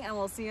watching, and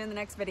we'll see you in the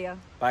next video.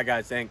 Bye,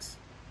 guys. Thanks.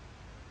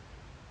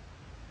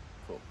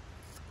 Cool.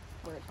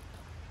 Word.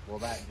 Will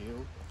that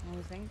do?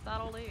 I think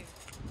that'll do.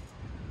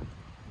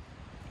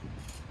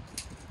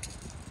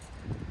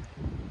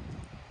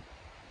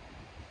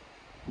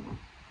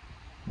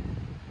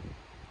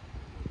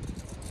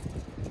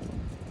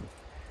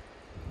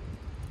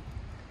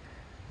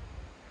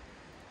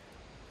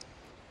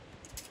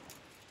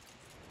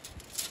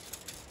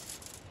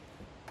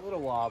 A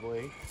little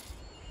wobbly.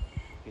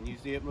 Can you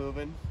see it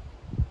moving?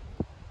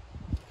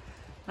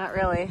 Not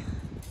really.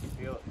 You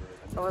feel it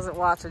moving. I wasn't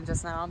watching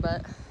just now,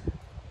 but